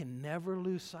 but we can never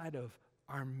lose sight of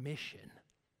our mission.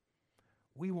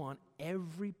 We want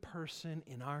every person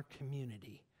in our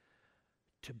community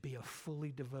to be a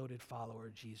fully devoted follower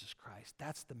of Jesus Christ.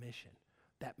 That's the mission.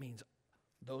 That means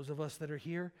those of us that are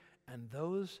here and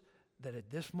those that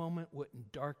at this moment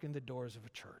wouldn't darken the doors of a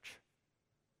church.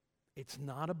 It's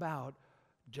not about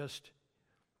just,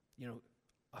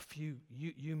 a few,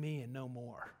 you, me, and no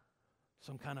more.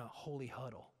 Some kind of holy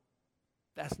huddle.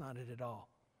 That's not it at all.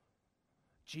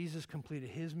 Jesus completed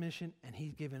his mission, and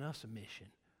he's given us a mission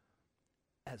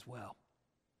as well.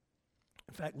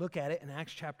 In fact, look at it in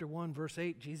Acts chapter 1, verse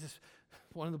 8. Jesus,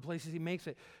 one of the places he makes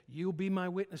it, you'll be my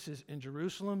witnesses in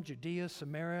Jerusalem, Judea,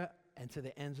 Samaria, and to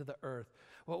the ends of the earth.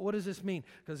 Well, what does this mean?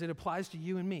 Because it applies to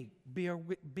you and me.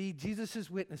 Be Jesus'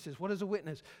 witnesses. What is a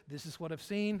witness? This is what I've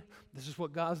seen. This is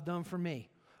what God's done for me.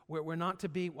 We're not to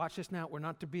be, watch this now, we're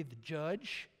not to be the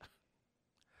judge.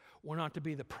 We're not to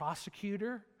be the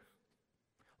prosecutor.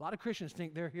 A lot of Christians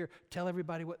think they're here to tell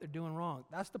everybody what they're doing wrong.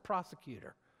 That's the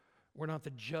prosecutor. We're not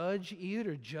the judge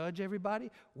either, judge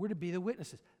everybody. We're to be the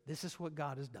witnesses. This is what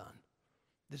God has done.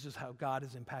 This is how God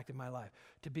has impacted my life.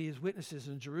 To be his witnesses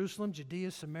in Jerusalem,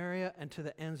 Judea, Samaria, and to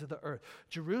the ends of the earth.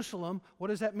 Jerusalem, what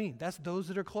does that mean? That's those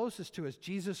that are closest to us.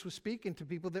 Jesus was speaking to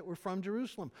people that were from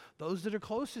Jerusalem. Those that are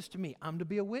closest to me, I'm to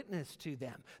be a witness to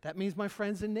them. That means my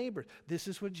friends and neighbors. This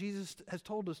is what Jesus has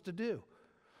told us to do.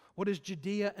 What is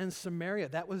Judea and Samaria?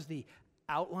 That was the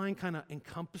outline, kind of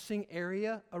encompassing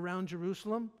area around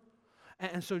Jerusalem.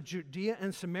 And so Judea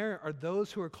and Samaria are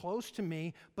those who are close to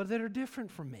me, but that are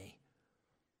different from me.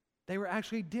 They were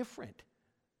actually different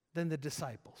than the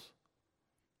disciples.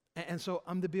 And so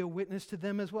I'm to be a witness to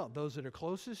them as well. Those that are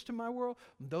closest to my world,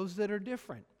 those that are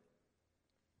different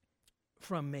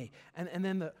from me. And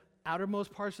then the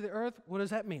outermost parts of the earth, what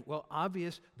does that mean? Well,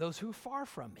 obvious, those who are far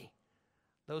from me.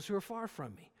 Those who are far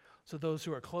from me. So those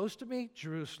who are close to me,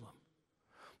 Jerusalem.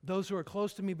 Those who are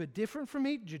close to me but different from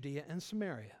me, Judea and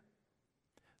Samaria.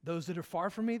 Those that are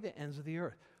far from me, the ends of the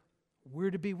earth.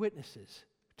 We're to be witnesses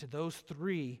to those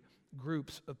three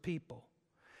groups of people.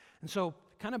 And so,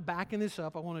 kind of backing this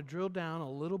up, I want to drill down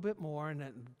a little bit more in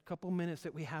a couple minutes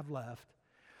that we have left.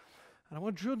 And I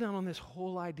want to drill down on this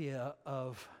whole idea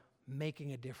of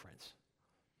making a difference.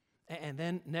 And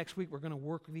then next week, we're going to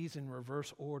work these in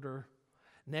reverse order.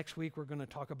 Next week, we're going to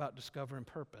talk about discovering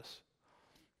purpose.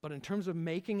 But in terms of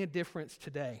making a difference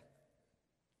today,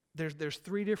 there's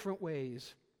three different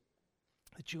ways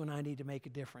that you and I need to make a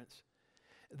difference.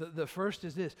 The first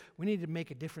is this: we need to make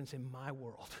a difference in my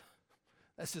world.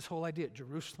 That's this whole idea,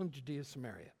 Jerusalem, Judea,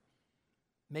 Samaria.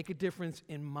 Make a difference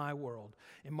in my world.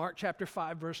 In Mark chapter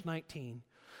 5, verse 19,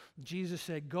 Jesus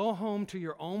said, go home to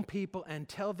your own people and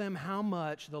tell them how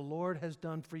much the Lord has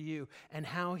done for you and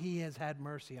how he has had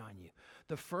mercy on you.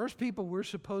 The first people we're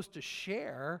supposed to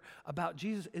share about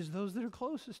Jesus is those that are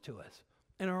closest to us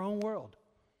in our own world,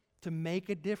 to make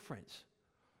a difference.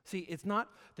 See,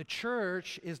 the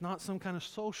church is not some kind of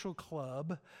social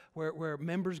club where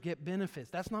members get benefits.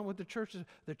 That's not what the church is.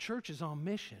 The church is on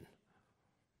mission.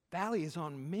 Valley is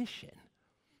on mission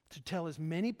to tell as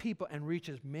many people and reach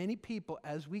as many people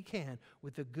as we can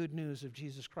with the good news of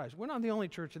Jesus Christ. We're not the only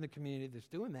church in the community that's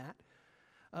doing that.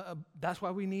 That's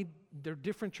why there are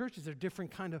different churches, there are different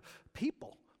kind of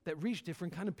people that reach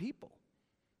different kind of people.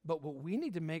 But what we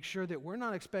need to make sure that we're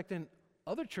not expecting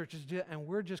other churches do it, and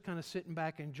we're just kind of sitting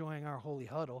back enjoying our holy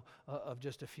huddle of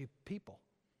just a few people.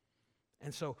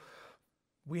 And so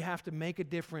we have to make a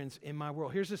difference in my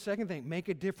world. Here's the second thing: make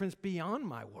a difference beyond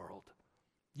my world.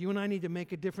 You and I need to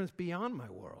make a difference beyond my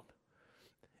world.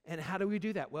 And how do we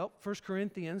do that? Well, 1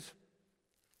 Corinthians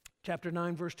chapter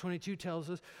 9, verse 22 tells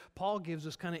us, Paul gives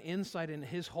us kind of insight into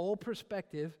his whole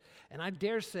perspective. And I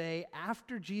dare say,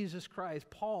 after Jesus Christ,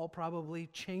 Paul probably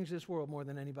changed this world more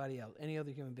than anybody else, any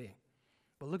other human being.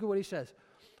 But look at what he says.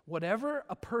 Whatever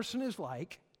a person is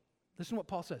like, listen to what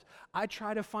Paul says, I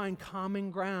try to find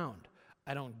common ground.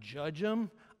 I don't judge them.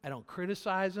 I don't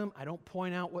criticize them. I don't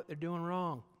point out what they're doing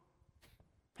wrong.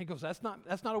 He goes, that's not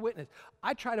a witness.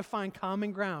 I try to find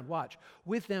common ground, watch,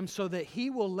 with them so that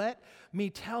he will let me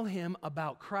tell him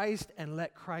about Christ and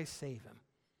let Christ save him.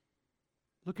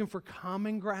 Looking for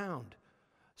common ground.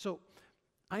 So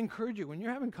I encourage you, when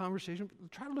you're having conversation,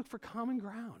 try to look for common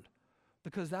ground,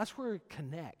 because that's where you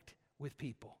connect with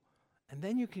people. And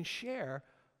then you can share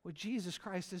what Jesus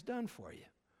Christ has done for you.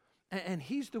 And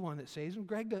he's the one that saves them.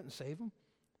 Greg doesn't save them.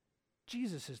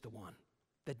 Jesus is the one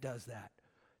that does that,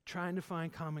 trying to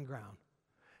find common ground.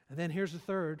 And then here's the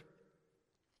third: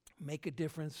 make a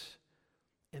difference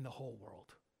in the whole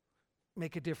world.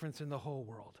 Make a difference in the whole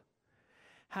world.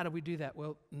 How do we do that?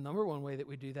 Well, number one way that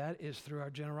we do that is through our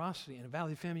generosity. And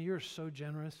Valley family, you're so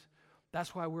generous.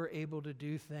 That's why we're able to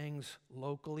do things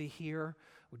locally here,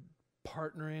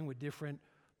 partnering with different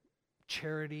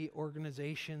charity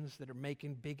organizations that are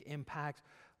making big impacts,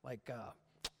 like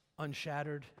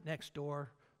Unshattered next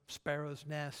door, Sparrow's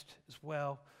Nest as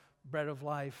well, Bread of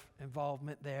Life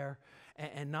involvement there,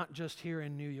 and not just here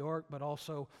in New York, but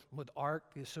also with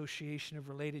ARC, the Association of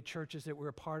Related Churches that we're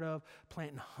a part of,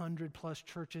 planting 100+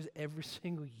 churches every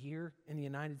single year in the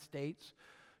United States,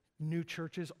 new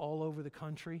churches all over the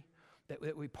country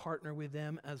that we partner with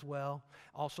them as well.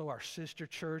 Also our sister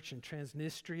church in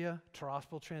Transnistria,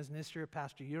 Tiraspol, Transnistria,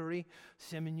 Pastor Yuri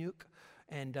Semenyuk,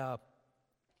 and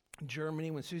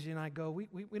Germany. When Susie and I go, we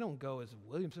don't go as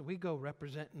Williamson, we go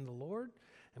representing the Lord.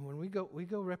 And when we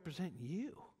go represent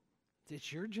you.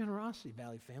 It's your generosity,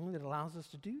 Valley family, that allows us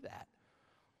to do that.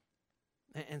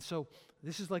 And so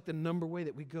this is like the number one way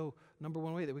that we go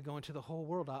into the whole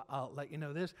world. I'll let you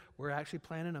know this. We're actually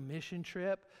planning a mission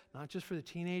trip, not just for the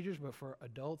teenagers, but for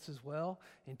adults as well,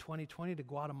 in 2020 to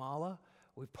Guatemala.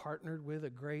 We've partnered with a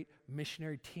great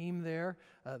missionary team there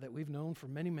that we've known for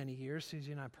many, many years,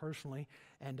 Susie and I personally.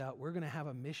 And we're going to have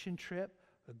a mission trip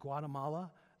to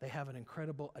Guatemala. They have an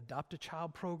incredible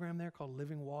adopt-a-child program there called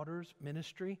Living Waters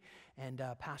Ministry, and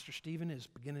Pastor Stephen is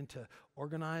beginning to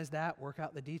organize that, work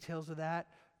out the details of that.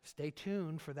 Stay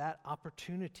tuned for that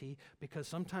opportunity, because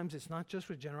sometimes it's not just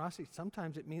with generosity,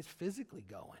 sometimes it means physically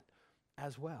going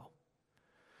as well.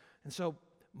 And so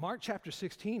Mark chapter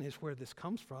 16 is where this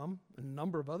comes from. A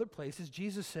number of other places,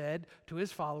 Jesus said to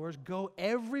his followers, go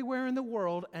everywhere in the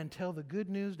world and tell the good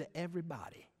news to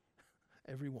everybody.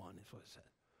 Everyone is what it said.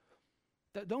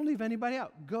 Don't leave anybody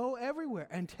out. Go everywhere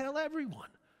and tell everyone.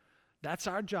 That's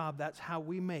our job. That's how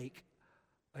we make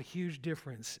a huge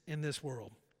difference in this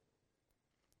world.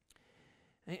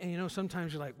 And you know,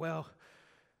 sometimes you're like, well,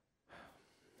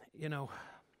 you know,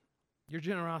 your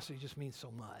generosity just means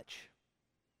so much.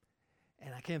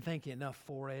 And I can't thank you enough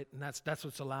for it. And that's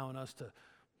what's allowing us to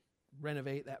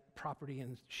renovate that property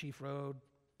in Sheaf Road,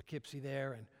 Poughkeepsie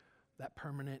there, and that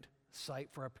permanent site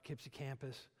for our Poughkeepsie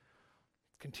campus.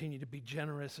 Continue to be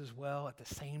generous as well at the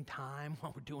same time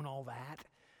while we're doing all that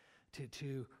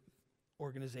to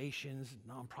organizations,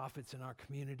 nonprofits in our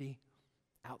community,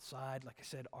 outside, like I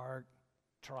said, ARC,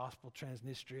 Tiraspol,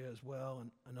 Transnistria as well,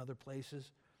 and other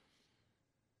places.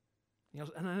 You know,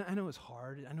 and I know it's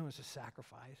hard. I know it's a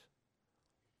sacrifice.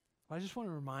 But I just want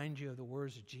to remind you of the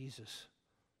words that Jesus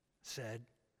said.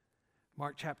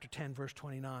 Mark chapter 10, verse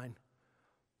 29.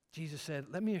 Jesus said,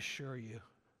 let me assure you,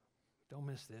 don't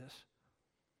miss this.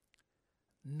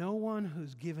 No one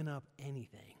who's given up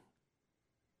anything,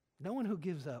 no one who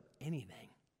gives up anything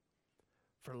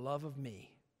for love of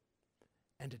me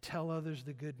and to tell others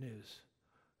the good news,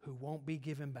 who won't be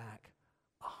given back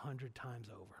 100 times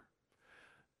over.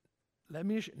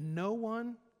 No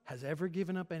one has ever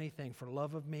given up anything for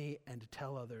love of me and to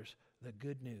tell others the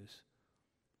good news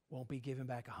won't be given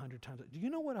back 100 times. Do you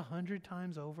know what 100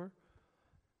 times over?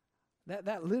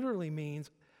 That literally means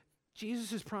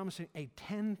Jesus is promising a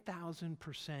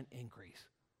 10,000% increase.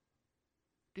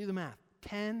 Do the math.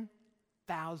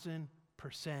 10,000%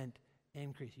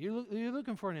 increase. You're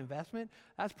looking for an investment?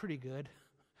 That's pretty good.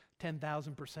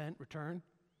 10,000% return.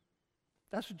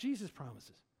 That's what Jesus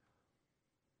promises.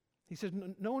 He says,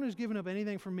 no one who's given up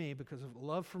anything for me because of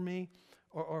love for me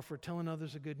or for telling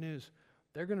others the good news,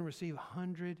 they're going to receive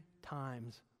 100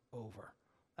 times over.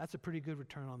 That's a pretty good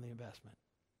return on the investment.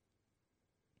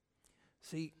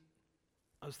 See,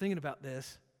 I was thinking about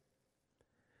this.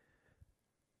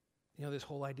 You know, this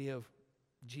whole idea of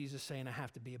Jesus saying I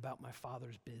have to be about my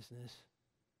Father's business.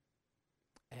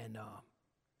 And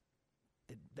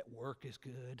that work is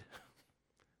good.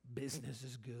 Business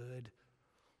is good.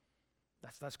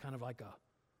 That's kind of like a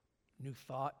new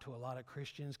thought to a lot of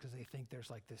Christians because they think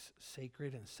there's like this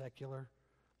sacred and secular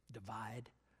divide.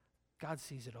 God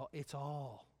sees it all. It's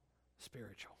all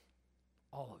spiritual.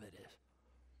 All of it is.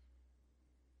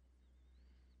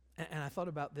 And I thought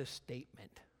about this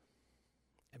statement.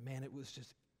 And man,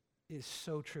 it's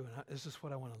so true. And this is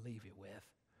what I want to leave you with.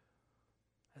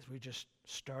 As we just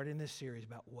start in this series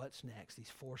about what's next, these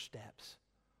 4 steps.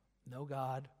 Know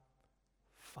God,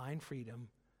 find freedom,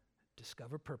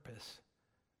 discover purpose,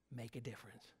 make a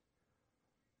difference.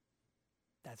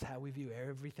 That's how we view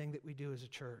everything that we do as a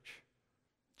church.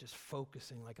 Just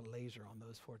focusing like a laser on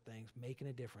those 4 things, making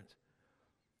a difference.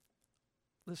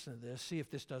 Listen to this, see if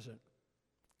this doesn't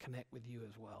connect with you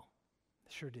as well.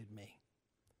 It sure did me.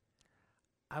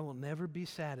 I will never be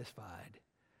satisfied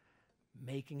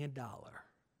making $1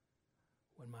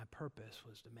 when my purpose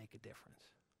was to make a difference.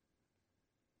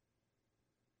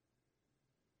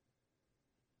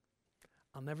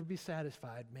 I'll never be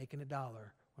satisfied making $1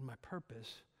 when my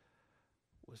purpose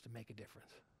was to make a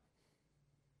difference.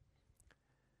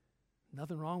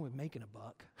 Nothing wrong with making $1.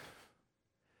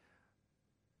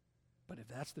 But if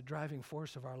that's the driving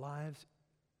force of our lives,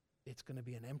 it's going to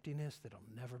be an emptiness that'll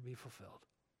never be fulfilled.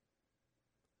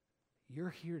 you're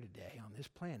here today on this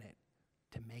planet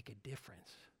to make a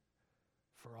difference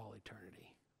for all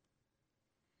eternity,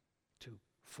 to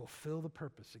fulfill the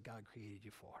purpose that God created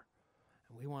you for.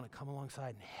 And we want to come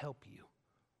alongside and help you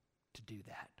to do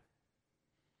that.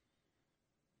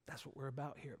 That's what we're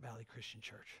about here at Valley Christian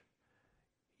Church.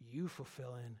 You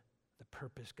fulfilling the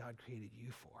purpose God created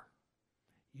you for.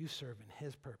 You serving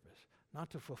his purpose, not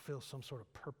to fulfill some sort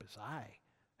of purpose I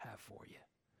have for you.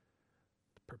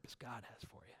 The purpose God has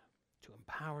for you, to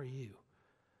empower you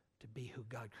to be who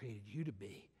God created you to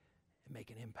be and make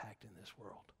an impact in this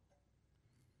world.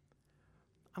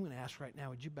 I'm going to ask right now,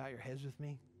 would you bow your heads with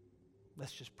me?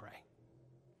 Let's just pray.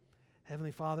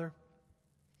 Heavenly Father,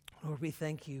 Lord, we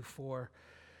thank you for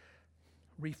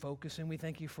refocusing. We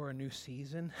thank you for a new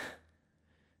season,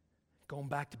 going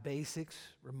back to basics,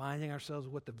 reminding ourselves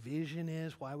what the vision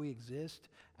is, why we exist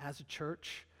as a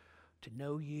church, to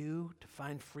know you, to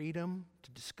find freedom,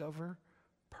 to discover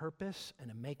purpose, and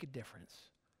to make a difference.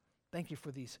 Thank you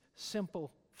for these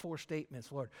simple 4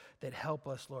 statements, Lord, that help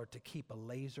us, Lord, to keep a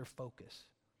laser focus.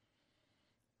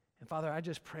 And Father, I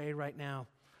just pray right now,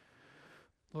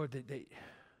 Lord, that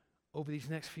over these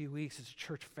next few weeks as a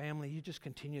church family, you just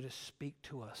continue to speak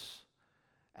to us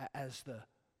as the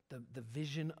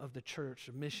vision of the church,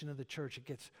 the mission of the church. It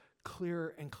gets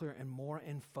clearer and clearer and more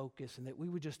in focus, and that we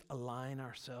would just align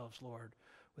ourselves, Lord,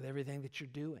 with everything that you're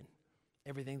doing,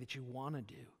 everything that you want to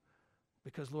do.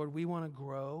 Because, Lord, we want to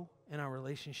grow in our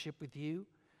relationship with you.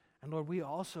 And, Lord, we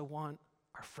also want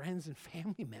our friends and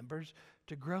family members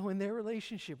to grow in their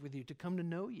relationship with you, to come to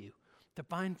know you, to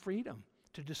find freedom,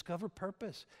 to discover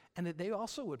purpose, and that they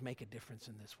also would make a difference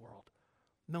in this world,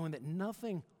 knowing that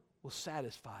nothing will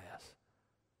satisfy us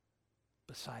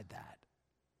beside that.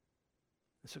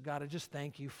 And so, God, I just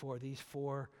thank you for these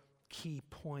 4 key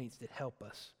points that help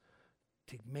us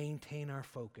to maintain our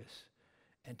focus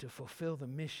and to fulfill the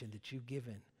mission that you've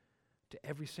given to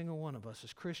every single one of us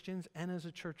as Christians and as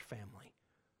a church family,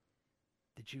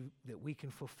 that we can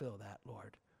fulfill that,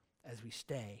 Lord, as we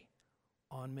stay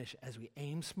on mission, as we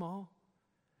aim small,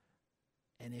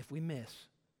 and if we miss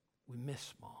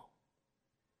small.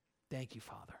 Thank you,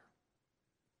 Father.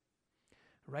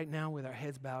 Right now, with our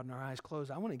heads bowed and our eyes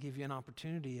closed, I want to give you an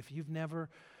opportunity, if you've never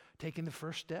taken the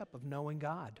first step of knowing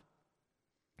God,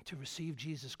 to receive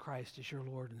Jesus Christ as your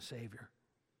Lord and Savior.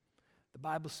 The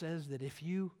Bible says that if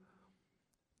you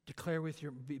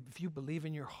believe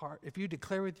in your heart, if you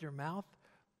declare with your mouth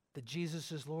that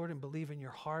Jesus is Lord and believe in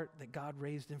your heart that God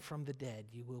raised him from the dead,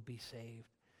 you will be saved.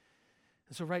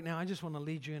 And so right now, I just want to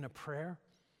lead you in a prayer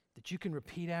that you can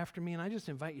repeat after me, and I just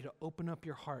invite you to open up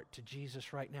your heart to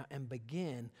Jesus right now and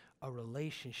begin a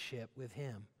relationship with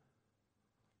him.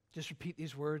 Just repeat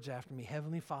these words after me.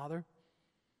 Heavenly Father,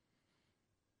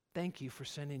 thank you for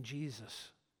sending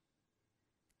Jesus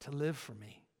to live for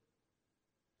me,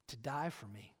 to die for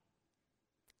me,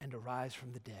 and to rise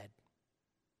from the dead.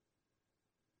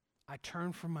 I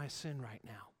turn from my sin right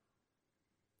now,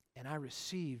 and I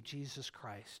receive Jesus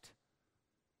Christ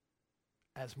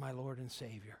as my Lord and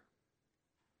Savior.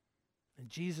 And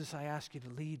Jesus, I ask you to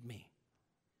lead me,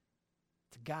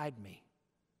 to guide me,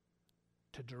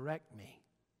 to direct me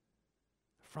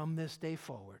from this day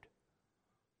forward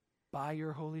by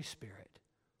your Holy Spirit,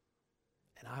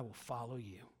 and I will follow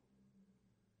you.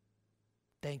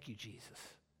 Thank you, Jesus.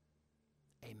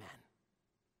 Amen.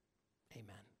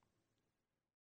 Amen.